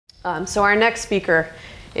So our next speaker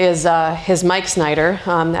is Mike Snyder.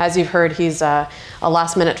 As you've heard, he's a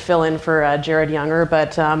last-minute fill-in for Jared Younger,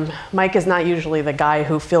 but Mike is not usually the guy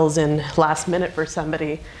who fills in last minute for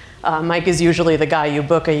somebody. Mike is usually the guy you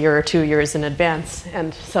book a year or 2 years in advance,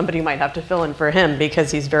 and somebody might have to fill in for him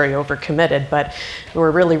because he's very overcommitted. But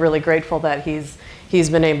we're really, really grateful that he's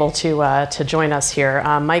been able to join us here.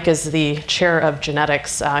 Mike is the chair of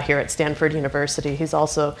genetics here at Stanford University. He's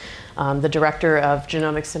also the director of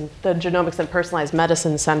genomics and the Genomics and Personalized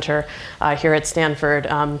Medicine Center here at Stanford.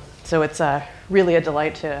 So it's really a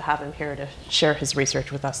delight to have him here to share his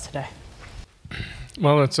research with us today.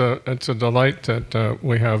 Well, it's a delight that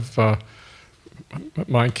we have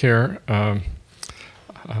Mike here.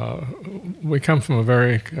 We come from a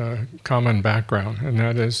very common background, and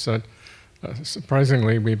that is that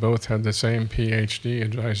surprisingly, we both had the same PhD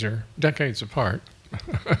advisor, decades apart,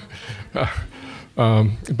 but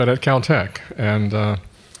at Caltech. And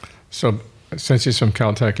so since he's from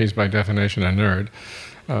Caltech, he's by definition a nerd.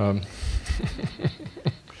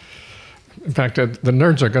 In fact, the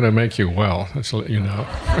nerds are going to make you well, just to let you know.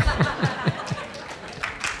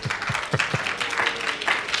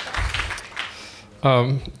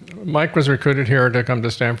 Mike was recruited here to come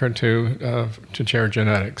to Stanford to chair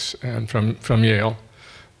genetics, and from Yale,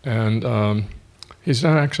 and he's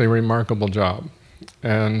done actually a remarkable job.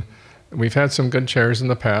 And we've had some good chairs in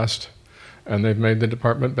the past, and they've made the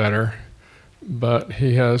department better. But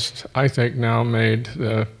he has, I think, now made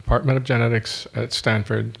the Department of Genetics at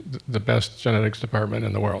Stanford the best genetics department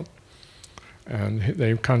in the world. And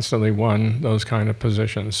they've constantly won those kind of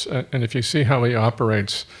positions. And if you see how he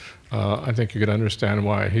operates, I think you could understand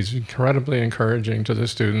why. He's incredibly encouraging to the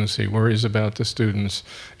students. He worries about the students,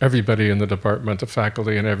 everybody in the department, the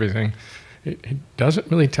faculty and everything. He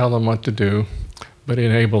doesn't really tell them what to do, but he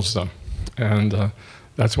enables them. And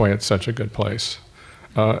that's why it's such a good place.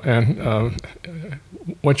 What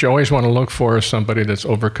you always want to look for is somebody that's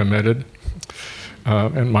overcommitted.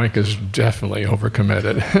 And Mike is definitely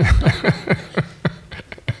overcommitted.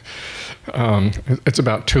 It's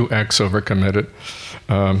about 2x overcommitted.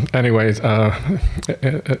 Anyways,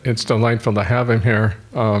 it's delightful to have him here.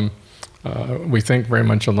 We think very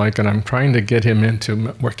much alike, and I'm trying to get him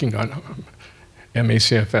into working on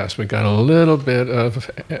MECFS. We got a little bit of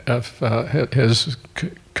his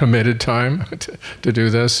committed time to do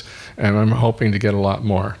this, and I'm hoping to get a lot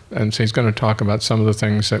more. And so he's going to talk about some of the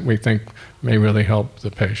things that we think may really help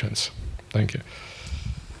the patients. Thank you.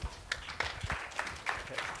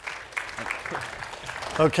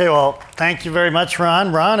 Okay, well, thank you very much,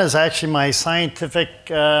 Ron. Ron is actually my scientific,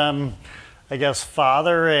 I guess,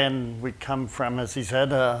 father, and we come from, as he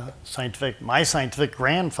said, my scientific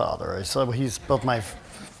grandfather. So he's both my,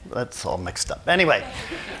 that's all mixed up. Anyway,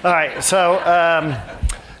 all right, so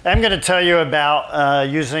I'm going to tell you about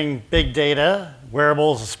using big data,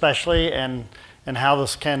 wearables especially, and how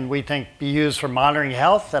this can, we think, be used for monitoring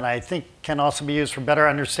health, and I think can also be used for better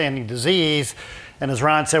understanding disease. And as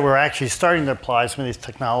Ron said, we're actually starting to apply some of these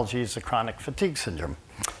technologies to chronic fatigue syndrome.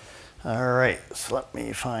 All right, so let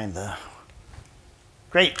me find the,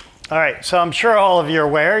 great. All right, so I'm sure all of you are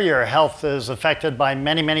aware your health is affected by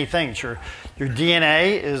many, many things. Your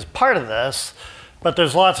DNA is part of this, but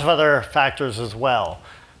there's lots of other factors as well,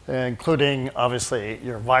 including obviously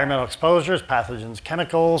your environmental exposures, pathogens,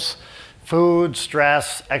 chemicals, food,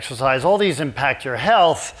 stress, exercise, all these impact your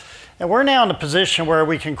health. And we're now in a position where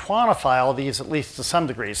we can quantify all these, at least to some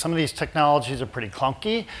degree. Some of these technologies are pretty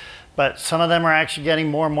clunky, but some of them are actually getting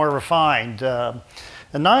more and more refined. And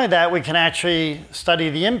not only that, we can actually study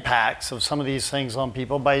the impacts of some of these things on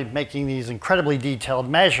people by making these incredibly detailed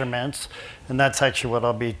measurements, and that's actually what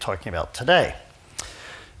I'll be talking about today.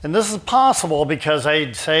 And this is possible because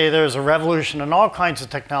I'd say there's a revolution in all kinds of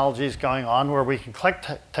technologies going on where we can collect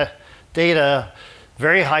data,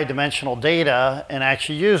 very high dimensional data, and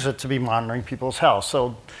actually use it to be monitoring people's health.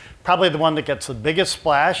 So probably the one that gets the biggest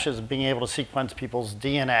splash is being able to sequence people's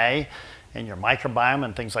DNA and your microbiome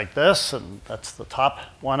and things like this, and that's the top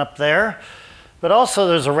one up there. But also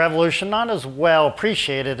there's a revolution not as well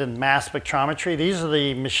appreciated in mass spectrometry. These are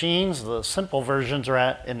the machines, the simple versions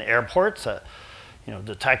are in airports that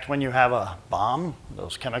detect when you have a bomb,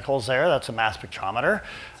 those chemicals there, that's a mass spectrometer.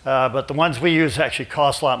 But the ones we use actually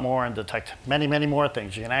cost a lot more and detect many, many more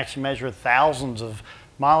things. You can actually measure thousands of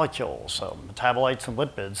molecules, so metabolites and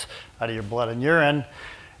lipids out of your blood and urine.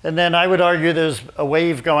 And then I would argue there's a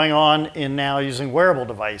wave going on in now using wearable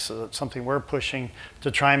devices. It's something we're pushing to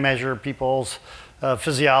try and measure people's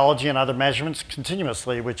physiology and other measurements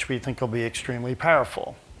continuously, which we think will be extremely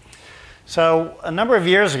powerful. So a number of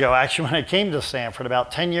years ago, actually when I came to Stanford,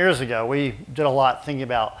 about 10 years ago, we did a lot thinking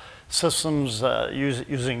about systems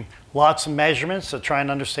using lots of measurements to try and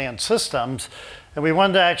understand systems. And we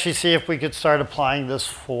wanted to actually see if we could start applying this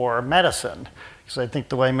for medicine. Because I think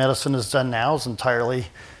the way medicine is done now is entirely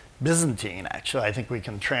Byzantine, actually. I think we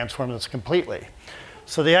can transform this completely.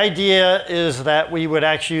 So the idea is that we would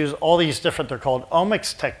actually use all these different, they're called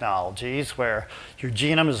omics technologies, where your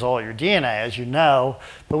genome is all your DNA, as you know,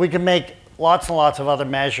 but we can make lots and lots of other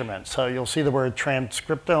measurements. So you'll see the word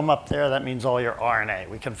transcriptome up there. That means all your RNA.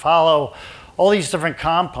 We can follow all these different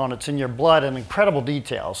components in your blood in incredible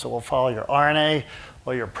detail. So we'll follow your RNA,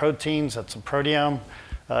 all your proteins, that's a proteome,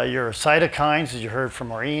 your cytokines, as you heard from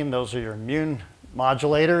Maureen, those are your immune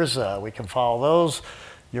modulators. We can follow those,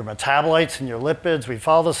 your metabolites and your lipids. We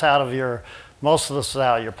follow this out of most of this is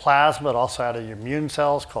out of your plasma, but also out of your immune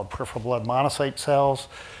cells called peripheral blood monocyte cells,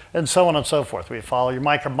 and so on and so forth. We follow your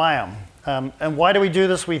microbiome. And why do we do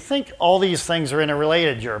this? We think all these things are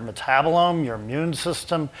interrelated. Your metabolome, your immune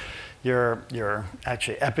system, your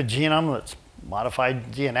actually epigenome, that's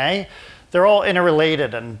modified DNA, they're all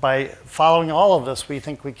interrelated. And by following all of this, we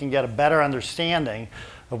think we can get a better understanding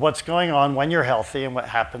of what's going on when you're healthy and what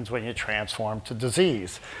happens when you transform to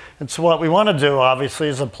disease. And so what we want to do, obviously,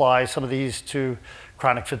 is apply some of these to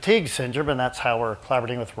chronic fatigue syndrome, and that's how we're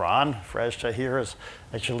collaborating with Ron. Frezja here is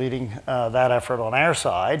actually leading that effort on our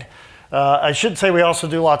side. I should say we also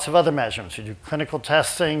do lots of other measurements. We do clinical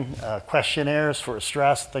testing, questionnaires for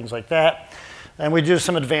stress, things like that. And we do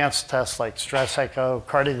some advanced tests like stress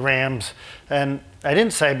echocardiograms. And I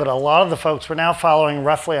didn't say, but a lot of the folks, we're now following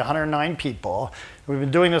roughly 109 people. We've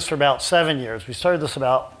been doing this for about 7 years. We started this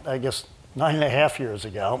about, I guess, 9.5 years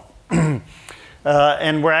ago.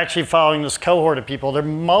 And we're actually following this cohort of people. They're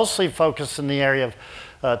mostly focused in the area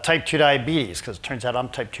of type 2 diabetes, because it turns out I'm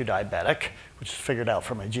type 2 diabetic, which is figured out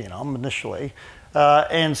from my genome initially.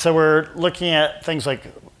 And so we're looking at things like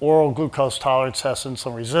oral glucose tolerance tests,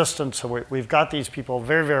 insulin resistance. So we've got these people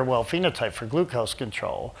very, very well phenotyped for glucose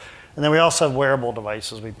control. And then we also have wearable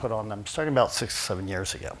devices we put on them starting about 6 or 7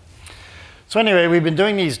 years ago. So anyway, we've been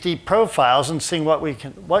doing these deep profiles and seeing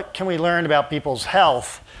what can we learn about people's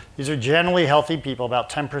health. These are generally healthy people. About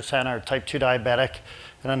 10% are type 2 diabetic,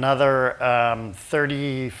 and another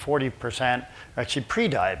 30–40% are actually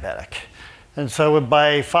pre-diabetic. And so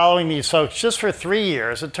by following these folks just for 3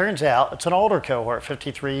 years, it turns out it's an older cohort,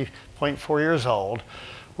 53.4 years old.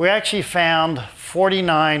 We actually found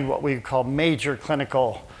 49 what we call major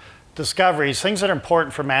clinical discoveries, things that are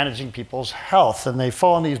important for managing people's health. And they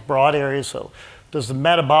fall in these broad areas. So there's the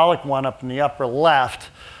metabolic one up in the upper left.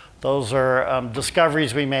 Those are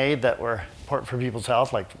discoveries we made that were important for people's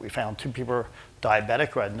health. Like we found 2 people were diabetic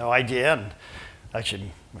who had no idea. And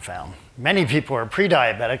actually, we found many people are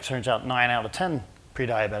pre-diabetic. Turns out 9 out of 10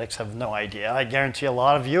 pre-diabetics have no idea. I guarantee a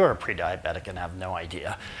lot of you are pre-diabetic and have no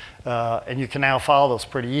idea. And you can now follow this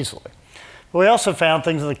pretty easily. But we also found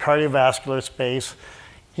things in the cardiovascular space,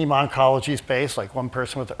 hem-oncology space, like one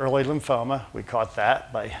person with early lymphoma. We caught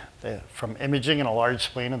that from imaging in a large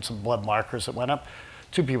spleen and some blood markers that went up.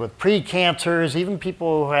 2 people with pre-cancers, even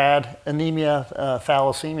people who had anemia,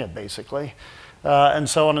 thalassemia, basically. And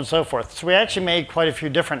so on and so forth. So we actually made quite a few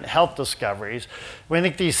different health discoveries. We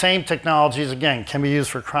think these same technologies, again, can be used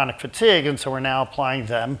for chronic fatigue, and so we're now applying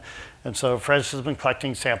them. And so Frezja has been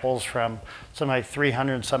collecting samples from something like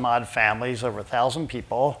 300 some odd families, over 1,000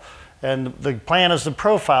 people. And the plan is to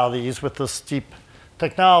profile these with the deep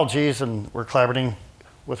technologies, and we're collaborating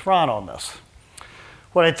with Ron on this.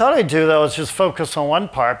 What I thought I'd do, though, is just focus on one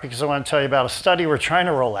part, because I want to tell you about a study we're trying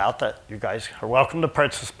to roll out that you guys are welcome to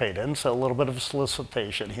participate in, so a little bit of a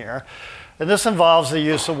solicitation here. And this involves the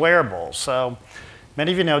use of wearables. So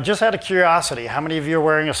many of you know, just out of curiosity, how many of you are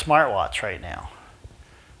wearing a smartwatch right now?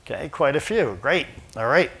 Okay, quite a few. Great. All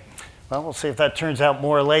right. Well, we'll see if that turns out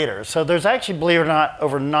more later. So there's actually, believe it or not,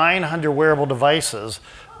 over 900 wearable devices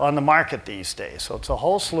on the market these days. So it's a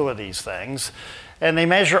whole slew of these things. And they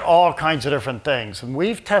measure all kinds of different things. And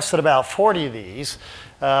we've tested about 40 of these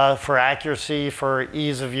for accuracy, for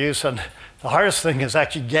ease of use. And the hardest thing is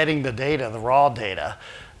actually getting the data, the raw data.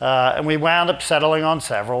 And we wound up settling on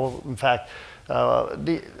several. In fact,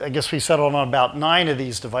 I guess we settled on about 9 of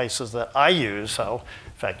these devices that I use. So,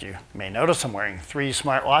 in fact, you may notice I'm wearing 3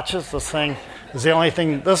 smartwatches. This thing is the only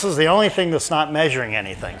thing, this is the only thing that's not measuring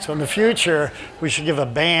anything. So in the future, we should give a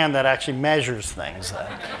band that actually measures things.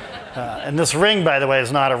 And this ring, by the way,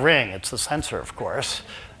 is not a ring. It's a sensor, of course.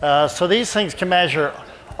 So these things can measure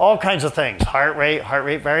all kinds of things: heart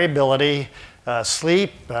rate variability,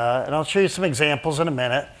 sleep, and I'll show you some examples in a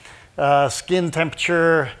minute, skin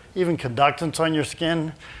temperature, even conductance on your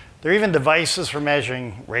skin. There are even devices for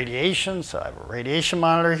measuring radiation. So I have a radiation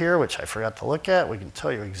monitor here, which I forgot to look at. We can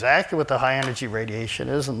tell you exactly what the high energy radiation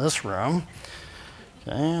is in this room.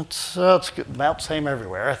 Okay, it's about the same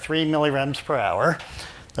everywhere, 3 millirems per hour.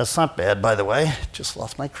 That's not bad, by the way. Just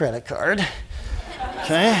lost my credit card.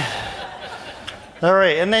 Okay. All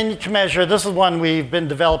right, and then you can measure, this is one we've been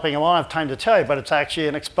developing, I won't have time to tell you, but it's actually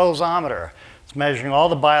an exposometer. It's measuring all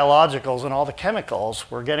the biologicals and all the chemicals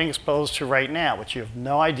we're getting exposed to right now, which you have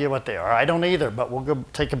no idea what they are. I don't either, but we'll go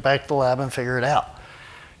take it back to the lab and figure it out.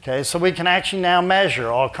 Okay, so we can actually now measure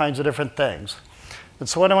all kinds of different things. And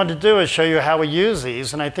so what I want to do is show you how we use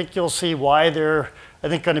these, and I think you'll see why they're, I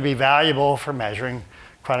think, going to be valuable for measuring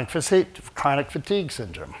chronic fatigue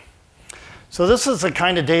syndrome. So this is the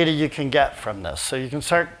kind of data you can get from this. So you can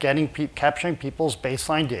start capturing people's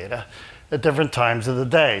baseline data at different times of the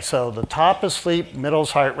day. So the top is sleep, middle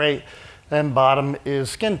is heart rate, and bottom is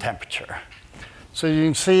skin temperature. So you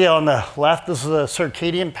can see on the left, this is a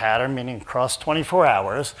circadian pattern, meaning across 24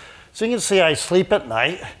 hours. So you can see I sleep at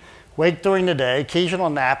night, wake during the day, occasional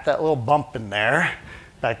nap, that little bump in there,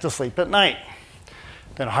 back to sleep at night.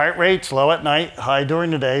 Then heart rate's low at night, high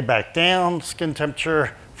during the day, back down. Skin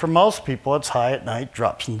temperature, for most people, it's high at night,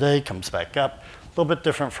 drops in the day, comes back up. A little bit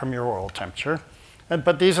different from your oral temperature.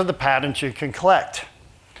 But these are the patterns you can collect.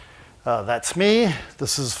 That's me.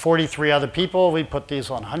 This is 43 other people. We put these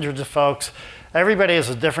on hundreds of folks. Everybody has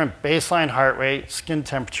a different baseline heart rate, skin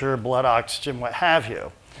temperature, blood oxygen, what have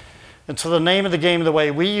you. And so the name of the game, the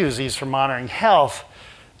way we use these for monitoring health,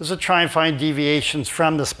 is to try and find deviations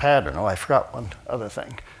from this pattern. Oh, I forgot one other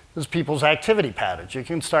thing. This is people's activity patterns. You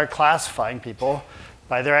can start classifying people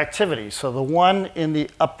by their activity. So the one in the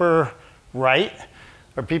upper right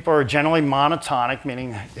are people who are generally monotonic,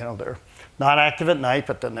 meaning they're not active at night,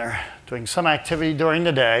 but then they're doing some activity during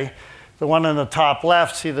the day. The one in the top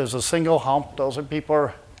left, see there's a single hump. Those are people who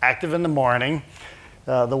are active in the morning.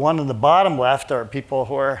 The one in the bottom left are people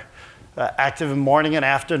who are active in morning and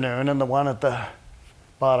afternoon, and the one at the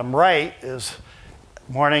bottom right is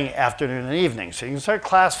morning, afternoon, and evening. So you can start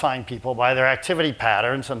classifying people by their activity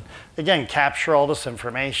patterns and, again, capture all this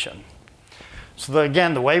information. So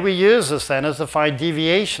again, the way we use this then is to find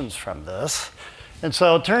deviations from this. And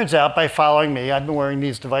so it turns out by following me, I've been wearing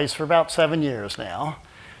these devices for about 7 years now,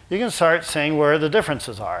 you can start seeing where the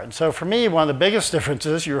differences are. And so for me, one of the biggest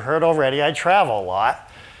differences, you heard already, I travel a lot.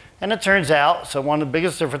 And it turns out, so one of the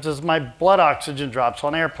biggest differences is my blood oxygen drops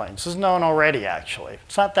on airplanes. This is known already, actually.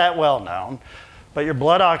 It's not that well known. But your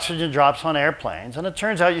blood oxygen drops on airplanes, and it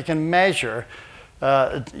turns out you can measure,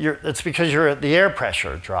 it's because the air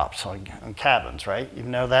pressure drops on cabins, right? You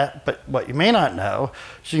know that, but what you may not know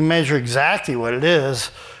is you can measure exactly what it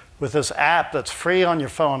is with this app that's free on your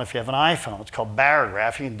phone if you have an iPhone. It's called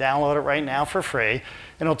Barograph. You can download it right now for free, and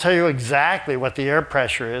it'll tell you exactly what the air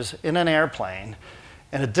pressure is in an airplane,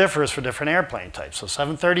 and it differs for different airplane types. So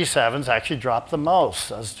 737s actually drop the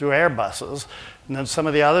most, as do Airbuses. And then some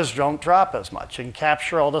of the others don't drop as much. You can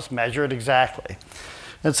capture all this, measure it exactly.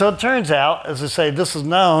 And so it turns out, as I say, this is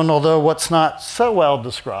known, although what's not so well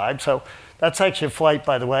described. So that's actually a flight,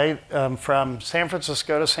 by the way, from San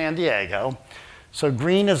Francisco to San Diego. So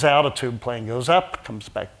green is altitude, plane goes up, comes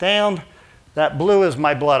back down. That blue is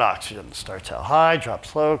my blood oxygen. Starts out high,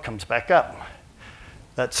 drops low, comes back up.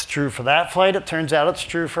 That's true for that flight. It turns out it's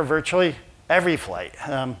true for virtually every flight.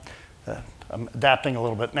 I'm adapting a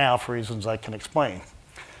little bit now for reasons I can explain.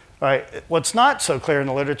 All right, what's not so clear in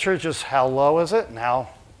the literature is just how low is it and how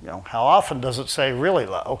often does it say really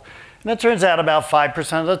low. And it turns out about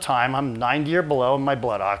 5% of the time I'm 90 or below in my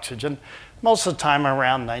blood oxygen. Most of the time I'm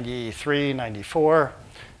around 93, 94.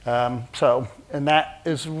 And that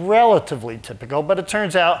is relatively typical, but it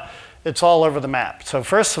turns out it's all over the map. So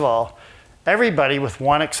first of all, everybody with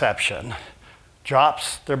one exception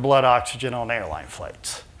drops their blood oxygen on airline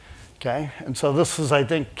flights. Okay, and so this is, I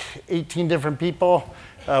think, 18 different people.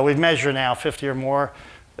 We've measured now 50 or more.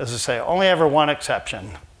 As I say, only ever one exception.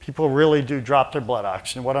 People really do drop their blood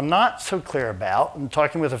oxygen. What I'm not so clear about, I'm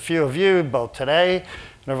talking with a few of you both today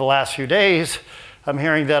and over the last few days, I'm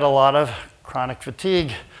hearing that a lot of chronic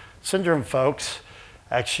fatigue syndrome folks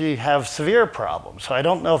actually have severe problems. So I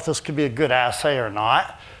don't know if this could be a good assay or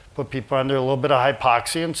not. Put people under a little bit of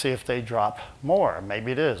hypoxia and see if they drop more.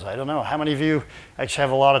 Maybe it is. I don't know. How many of you actually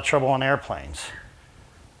have a lot of trouble on airplanes?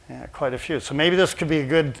 Yeah, quite a few. So maybe this could be a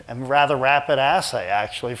good and rather rapid assay,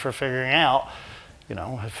 actually, for figuring out,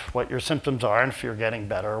 what your symptoms are and if you're getting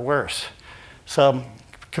better or worse. So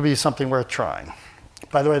it could be something worth trying.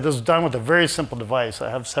 By the way, this is done with a very simple device. I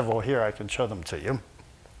have several here. I can show them to you.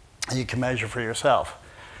 And you can measure for yourself.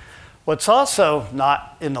 What's also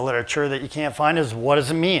not in the literature that you can't find is what does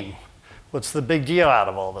it mean? What's the big deal out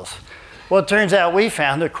of all this? Well, it turns out we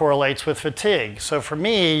found it correlates with fatigue. So for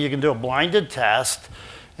me, you can do a blinded test,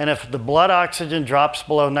 and if the blood oxygen drops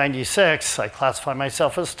below 96, I classify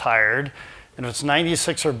myself as tired, and if it's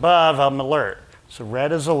 96 or above, I'm alert. So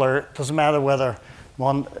red is alert, doesn't matter whether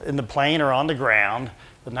I'm in the plane or on the ground,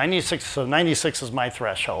 but 96 is my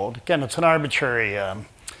threshold. Again, it's an arbitrary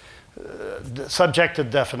subjective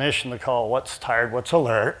definition to call what's tired, what's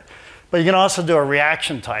alert. But you can also do a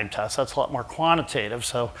reaction time test. That's a lot more quantitative.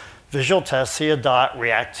 So visual test, see a dot,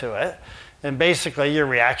 react to it. And basically, your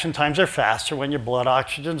reaction times are faster when your blood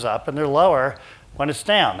oxygen's up, and they're lower when it's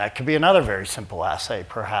down. That could be another very simple assay,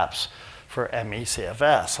 perhaps, for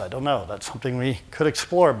ME/CFS. I don't know. That's something we could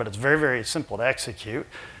explore, but it's very, very simple to execute.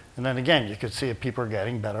 And then again, you could see if people are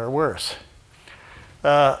getting better or worse.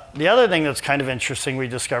 The other thing that's kind of interesting we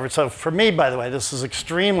discovered, so for me, by the way, this is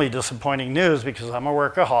extremely disappointing news because I'm a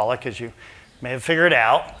workaholic, as you may have figured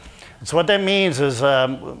out. And so what that means is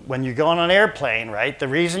when you go on an airplane, right, the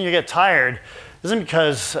reason you get tired isn't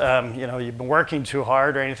because you've been working too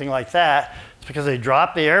hard or anything like that. It's because they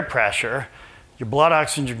drop the air pressure, your blood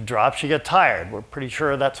oxygen drops, you get tired. We're pretty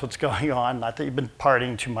sure that's what's going on, not that you've been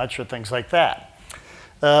partying too much or things like that.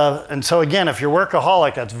 And so again, if you're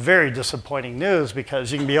workaholic, that's very disappointing news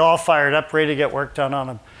because you can be all fired up, ready to get work done on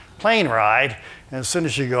a plane ride, and as soon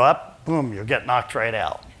as you go up, boom, you'll get knocked right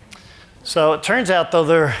out. So it turns out, though,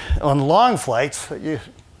 they're on long flights,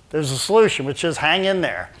 there's a solution, which is hang in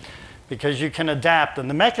there because you can adapt. And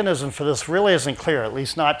the mechanism for this really isn't clear, at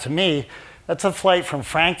least not to me. That's a flight from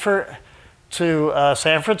Frankfurt to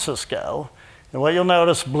San Francisco. And what you'll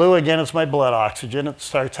notice, blue again is my blood oxygen. It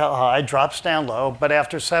starts out high, drops down low, but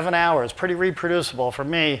after 7 hours, pretty reproducible for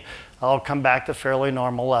me, I'll come back to fairly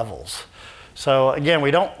normal levels. So again,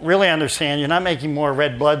 we don't really understand. You're not making more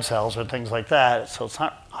red blood cells or things like that, so it's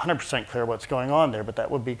not 100% clear what's going on there, but that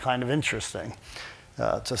would be kind of interesting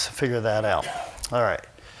to figure that out. All right.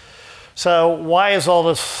 So why is all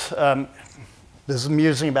this, this is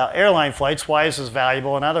amusing about airline flights, why is this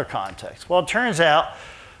valuable in other contexts? Well, it turns out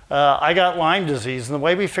I got Lyme disease, and the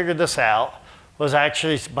way we figured this out was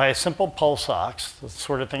actually by a simple pulse ox, the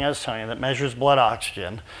sort of thing I was telling you, that measures blood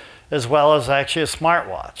oxygen, as well as actually a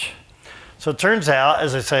smartwatch. So it turns out,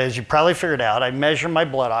 as I say, as you probably figured out, I measure my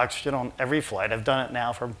blood oxygen on every flight. I've done it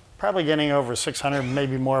now for probably getting over 600,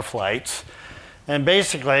 maybe more flights. And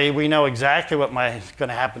basically, we know exactly what is going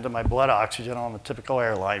to happen to my blood oxygen on a typical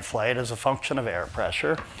airline flight as a function of air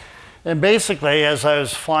pressure. And basically, as I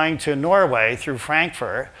was flying to Norway through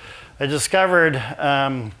Frankfurt, I discovered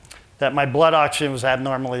that my blood oxygen was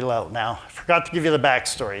abnormally low. Now, I forgot to give you the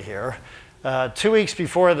backstory here. 2 weeks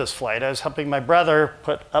before this flight, I was helping my brother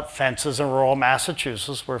put up fences in rural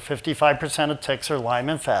Massachusetts where 55% of ticks are Lyme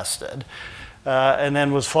infested, and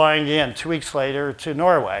then was flying again 2 weeks later to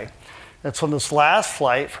Norway. It's on this last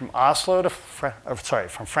flight from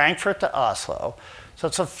from Frankfurt to Oslo. So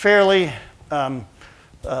it's a fairly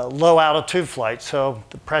low altitude flight, so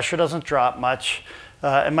the pressure doesn't drop much.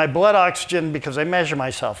 And my blood oxygen, because I measure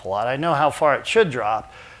myself a lot, I know how far it should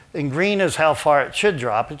drop. And green is how far it should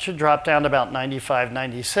drop. It should drop down to about 95,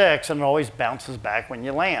 96, and it always bounces back when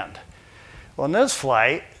you land. Well, in this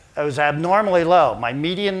flight, I was abnormally low. My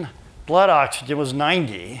median blood oxygen was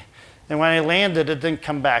 90, and when I landed, it didn't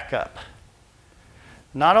come back up.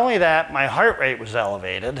 Not only that, my heart rate was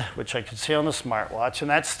elevated, which I could see on the smartwatch,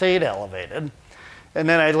 and that stayed elevated. And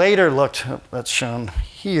then I later looked, that's shown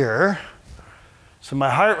here. So my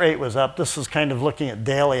heart rate was up. This is kind of looking at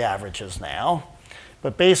daily averages now.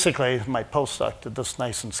 But basically, my postdoc did this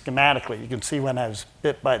nice and schematically. You can see when I was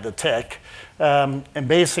bit by the tick. And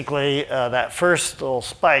basically, that first little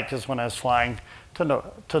spike is when I was flying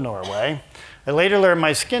to Norway. I later learned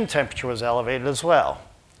my skin temperature was elevated as well.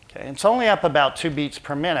 Okay, it's only up about 2 beats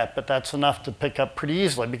per minute, but that's enough to pick up pretty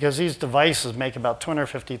easily because these devices make about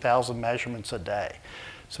 250,000 measurements a day.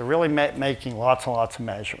 So really making lots and lots of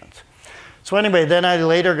measurements. So anyway, then I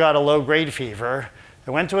later got a low-grade fever.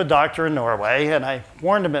 I went to a doctor in Norway, and I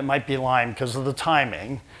warned him it might be Lyme because of the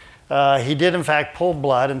timing. He did, in fact, pull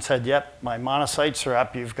blood and said, yep, my monocytes are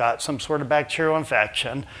up. You've got some sort of bacterial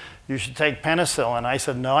infection. You should take penicillin. I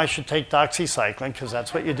said, no, I should take doxycycline because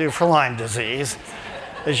that's what you do for Lyme disease.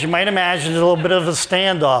 As you might imagine, a little bit of a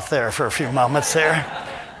standoff there for a few moments there.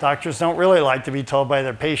 Doctors don't really like to be told by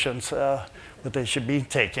their patients what they should be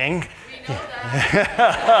taking. We know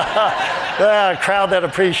that. Yeah, a crowd that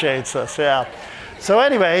appreciates us, yeah. So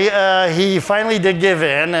anyway, he finally did give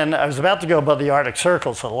in, and I was about to go above the Arctic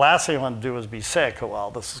Circle, so the last thing I wanted to do was be sick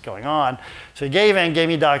while this is going on. So he gave in, gave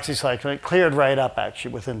me doxycycline. It cleared right up,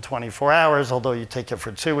 actually, within 24 hours, although you take it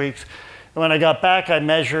for 2 weeks. And when I got back, I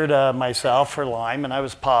measured myself for Lyme, and I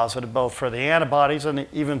was positive both for the antibodies and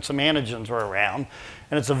even some antigens were around.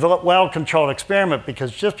 And it's a well-controlled experiment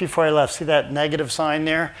because just before I left, see that negative sign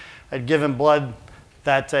there? I'd given blood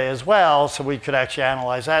that day as well, so we could actually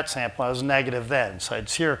analyze that sample. I was negative then, so I'd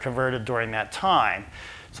seroconverted during that time.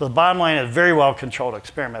 So the bottom line is a very well-controlled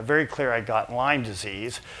experiment. Very clear I'd gotten Lyme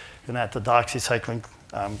disease, and that the doxycycline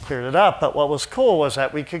cleared it up. But what was cool was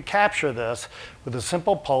that we could capture this with a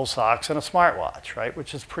simple pulse ox and a smartwatch, right,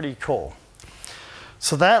 which is pretty cool.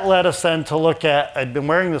 So that led us then to look at, I'd been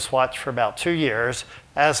wearing this watch for about 2 years,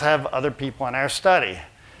 as have other people in our study.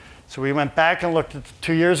 So we went back and looked at the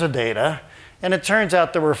 2 years of data, and it turns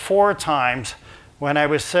out there were 4 times when I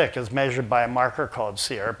was sick as measured by a marker called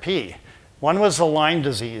CRP. One was the Lyme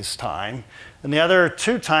disease time, and the other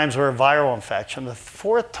 2 times were a viral infection. The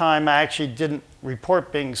 4th time I actually didn't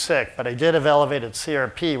report being sick, but I did have elevated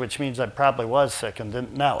CRP, which means I probably was sick and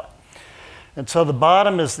didn't know it. And so the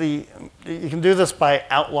bottom is you can do this by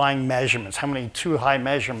outlying measurements. How many too high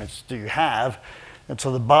measurements do you have? And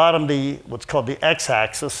so the bottom, what's called the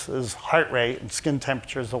x-axis is heart rate, and skin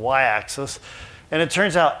temperature is the y-axis. And it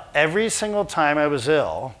turns out every single time I was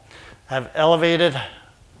ill, I have elevated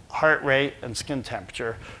heart rate and skin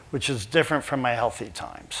temperature, which is different from my healthy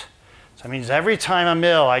times. So that means every time I'm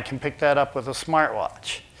ill, I can pick that up with a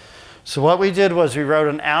smartwatch. So what we did was we wrote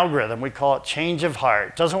an algorithm. We call it change of heart.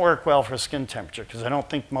 It doesn't work well for skin temperature because I don't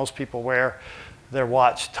think most people wear their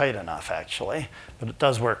watch tight enough, actually, but it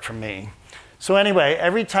does work for me. So anyway,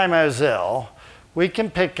 every time I was ill, we can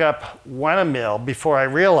pick up 1 mil before I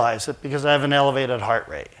realize it because I have an elevated heart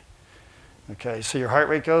rate. Okay, so your heart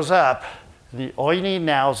rate goes up. All you need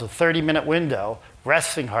now is a 30-minute window,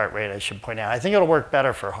 resting heart rate, I should point out. I think it'll work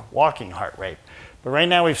better for walking heart rate. But right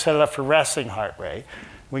now we've set it up for resting heart rate.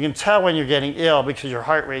 We can tell when you're getting ill because your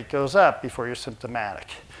heart rate goes up before you're symptomatic.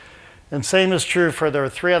 And same is true for there were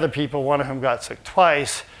 3 other people, one of whom got sick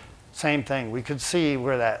twice. Same thing. We could see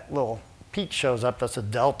where that little peak shows up. That's a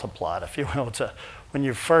delta plot, if you will. It's when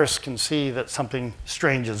you first can see that something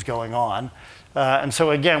strange is going on. And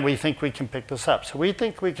so again, we think we can pick this up. So we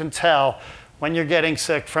think we can tell when you're getting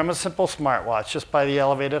sick from a simple smartwatch just by the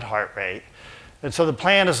elevated heart rate. And so the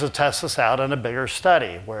plan is to test this out in a bigger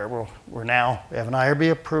study where we have an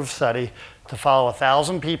IRB-approved study to follow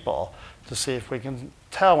 1,000 people to see if we can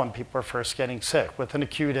tell when people are first getting sick with an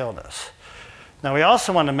acute illness. Now we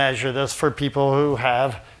also want to measure this for people who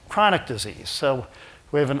have chronic disease. So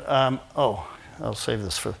we have I'll save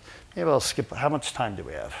this for, maybe I'll skip, how much time do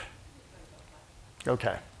we have?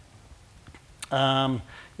 Okay.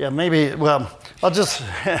 Yeah, maybe, well, I'll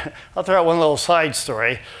throw out one little side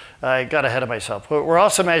story. I got ahead of myself. But we're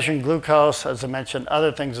also measuring glucose, as I mentioned,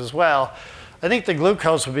 other things as well. I think the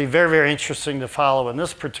glucose would be very, very interesting to follow in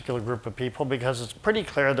this particular group of people because it's pretty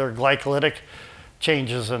clear there are glycolytic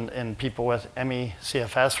changes in people with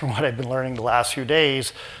ME/CFS from what I've been learning the last few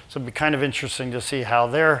days. So it'd be kind of interesting to see how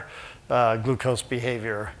their glucose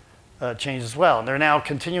behavior changes as well. And there are now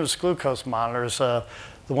continuous glucose monitors.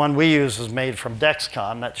 The one we use is made from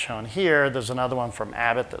Dexcom, that's shown here. There's another one from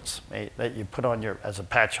Abbott that you put on as a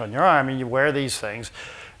patch on your arm, and you wear these things.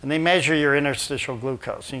 And they measure your interstitial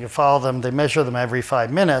glucose. You can follow them, they measure them every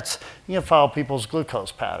 5 minutes. You can follow people's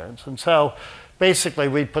glucose patterns. And so basically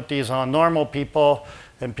we put these on normal people,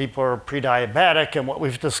 and people are pre-diabetic. And what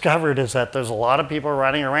we've discovered is that there's a lot of people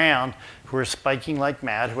running around who are spiking like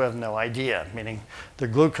mad who have no idea, meaning their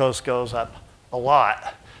glucose goes up a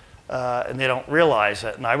lot. And they don't realize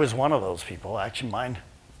it. And I was one of those people. Actually, mine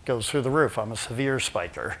goes through the roof. I'm a severe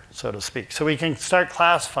spiker, so to speak. So we can start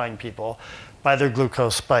classifying people by their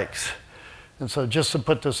glucose spikes. And so just to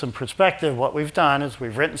put this in perspective, what we've done is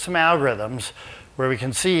we've written some algorithms where we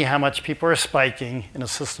can see how much people are spiking in a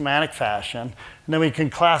systematic fashion. And then we can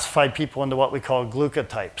classify people into what we call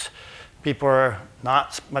glucotypes. People are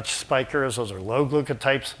not much spikers. Those are low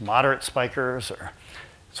glucotypes, moderate spikers, or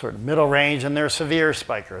sort of middle range, and they're severe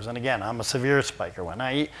spikers. And again, I'm a severe spiker. When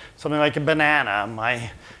I eat something like a banana, my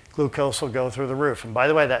glucose will go through the roof. And by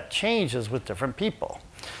the way, that changes with different people.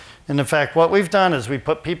 And in fact, what we've done is we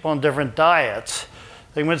put people on different diets.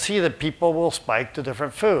 They would see that people will spike to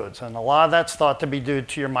different foods. And a lot of that's thought to be due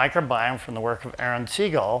to your microbiome from the work of Aaron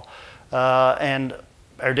Siegel. And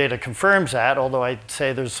our data confirms that, although I'd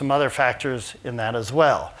say there's some other factors in that as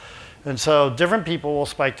well. And so different people will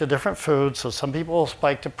spike to different foods. So some people will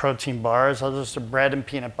spike to protein bars, others to bread and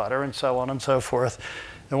peanut butter, and so on and so forth.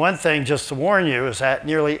 And one thing, just to warn you, is that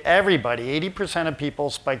nearly everybody, 80% of people,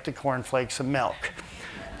 spike to cornflakes and milk.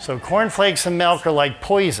 So cornflakes and milk are like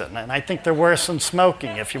poison, and I think they're worse than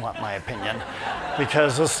smoking, if you want my opinion,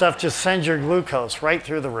 because this stuff just sends your glucose right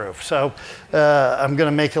through the roof. So I'm going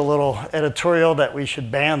to make a little editorial that we should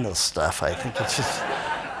ban this stuff. I think it's just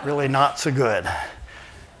really not so good.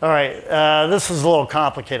 All right, this is a little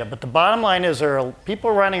complicated, but the bottom line is there are people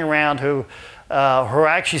running around who are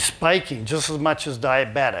actually spiking just as much as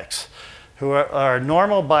diabetics, who are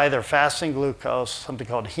normal by their fasting glucose, something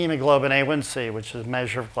called hemoglobin A1C, which is a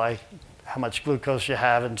measure of like how much glucose you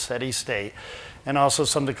have in steady state, and also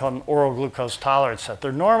something called an oral glucose tolerance test.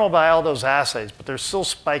 They're normal by all those assays, but they're still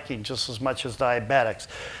spiking just as much as diabetics.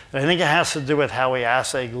 And I think it has to do with how we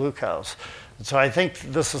assay glucose. And so I think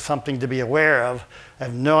this is something to be aware of. I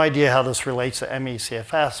have no idea how this relates to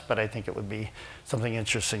ME/CFS, but I think it would be something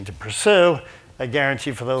interesting to pursue. I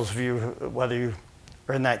guarantee for those of you, whether you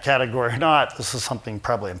are in that category or not, this is something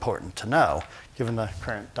probably important to know, given the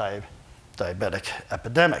current diabetic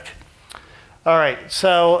epidemic. All right,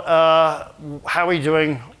 so how are we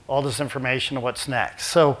doing all this information and what's next?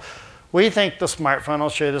 So we think the smartphone, I'll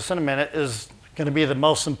show you this in a minute, is going to be the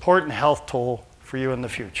most important health tool for you in the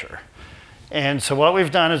future. And so what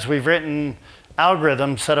we've done is we've written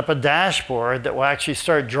algorithms, set up a dashboard that will actually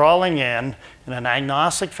start drawing in an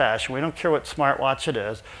agnostic fashion. We don't care what smartwatch it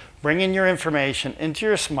is. Bring in your information into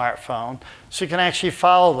your smartphone so you can actually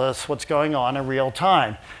follow this, what's going on in real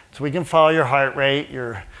time. So we can follow your heart rate,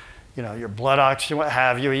 your blood oxygen, what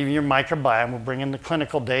have you, even your microbiome. We'll bring in the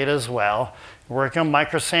clinical data as well. We're working on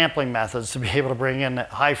microsampling methods to be able to bring in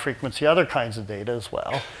high frequency other kinds of data as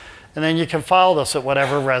well. And then you can follow this at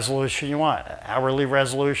whatever resolution you want. Hourly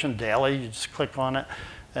resolution, daily, you just click on it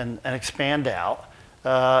and expand out,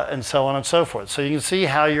 and so on and so forth. So you can see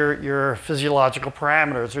how your physiological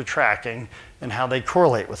parameters are tracking and how they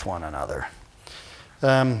correlate with one another.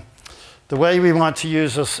 The way we want to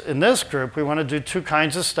use this in this group, we want to do two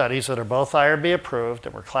kinds of studies that are both IRB approved,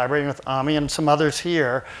 and we're collaborating with Ami and some others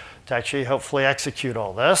here to actually hopefully execute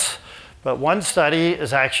all this. But one study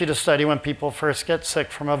is actually to study when people first get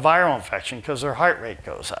sick from a viral infection because their heart rate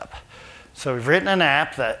goes up. So we've written an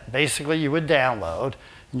app that basically you would download,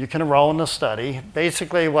 and you can enroll in the study.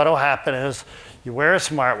 Basically what will happen is you wear a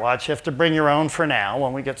smartwatch. You have to bring your own for now.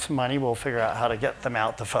 When we get some money, we'll figure out how to get them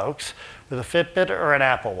out to folks with a Fitbit or an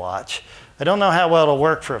Apple Watch. I don't know how well it'll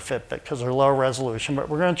work for a Fitbit because they're low resolution, but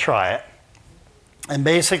we're going to try it. And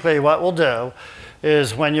basically what we'll do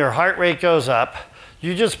is when your heart rate goes up,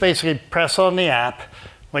 you just basically press on the app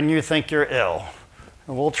when you think you're ill.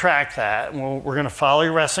 And we'll track that. And we're going to follow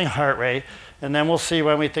your resting heart rate. And then we'll see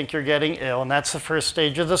when we think you're getting ill. And that's the first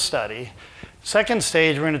stage of the study. Second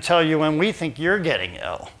stage, we're going to tell you when we think you're getting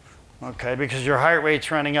ill. Okay, because your heart rate's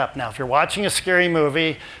running up. Now, if you're watching a scary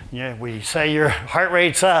movie, we say your heart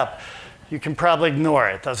rate's up, you can probably ignore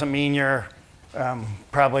it. Doesn't mean you're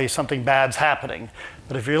probably something bad's happening.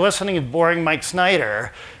 But if you're listening to boring Mike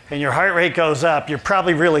Snyder and your heart rate goes up, you're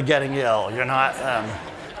probably really getting ill. You're not,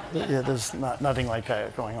 there's nothing like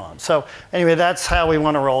that going on. So anyway, that's how we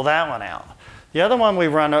want to roll that one out. The other one we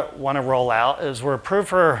want to roll out is we're approved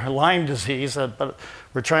for Lyme disease, but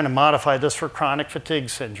we're trying to modify this for chronic fatigue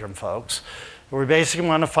syndrome, folks. We basically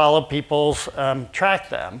want to follow people's, track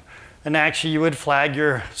them. And actually, you would flag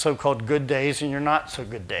your so-called good days and your not so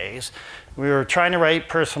good days. We were trying to write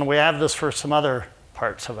personal, we have this for some other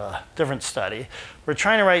parts of a different study. We're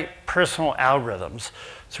trying to write personal algorithms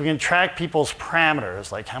so we can track people's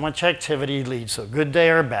parameters, like how much activity leads to a good day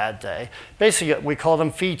or a bad day. Basically, we call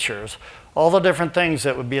them features. All the different things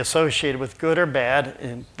that would be associated with good or bad,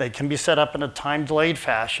 and they can be set up in a time-delayed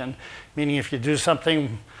fashion, meaning if you do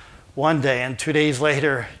something one day and 2 days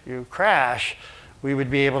later you crash, we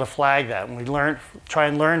would be able to flag that. And we try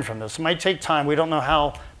and learn from this. It might take time. We don't know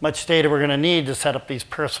how much data we're going to need to set up these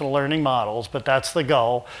personal learning models, but that's the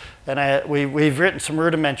goal. And we've written some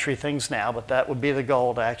rudimentary things now, but that would be the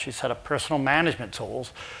goal, to actually set up personal management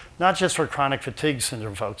tools, not just for chronic fatigue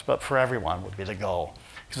syndrome folks, but for everyone would be the goal.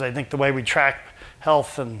 Because I think the way we track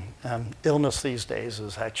health and illness these days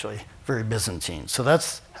is actually very Byzantine. So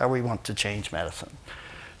that's how we want to change medicine.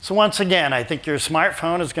 So once again, I think your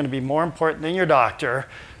smartphone is going to be more important than your doctor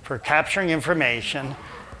for capturing information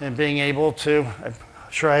and being able to, I'm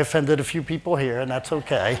sure I offended a few people here, and that's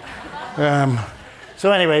okay.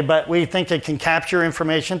 So anyway, but we think it can capture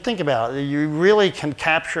information. Think about it. You really can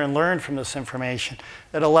capture and learn from this information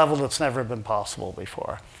at a level that's never been possible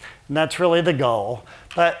before. And that's really the goal.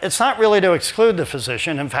 But it's not really to exclude the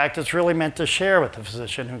physician. In fact, it's really meant to share with the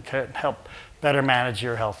physician who can help better manage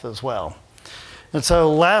your health as well. And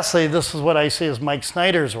so lastly, this is what I see as Mike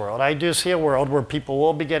Snyder's world. I do see a world where people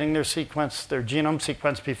will be getting their genome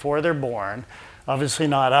sequenced before they're born. Obviously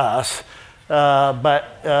not us.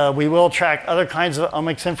 but we will track other kinds of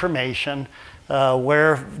omics information,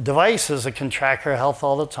 wear devices that can track our health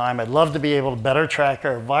all the time. I'd love to be able to better track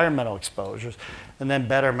our environmental exposures and then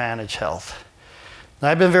better manage health. And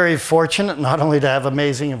I've been very fortunate not only to have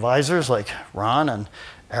amazing advisors like Ron and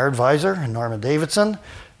our advisor and Norman Davidson,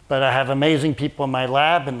 but I have amazing people in my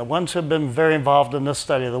lab, and the ones who have been very involved in this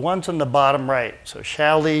study, the ones in the bottom right. So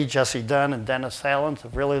Xiao Li, Jesse Dunn, and Dennis Salins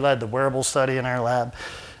have really led the wearable study in our lab.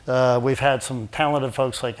 We've had some talented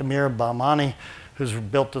folks like Amir Bahmani, who's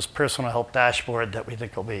built this personal health dashboard that we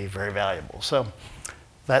think will be very valuable. So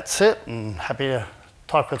that's it, and happy to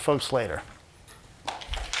talk with folks later.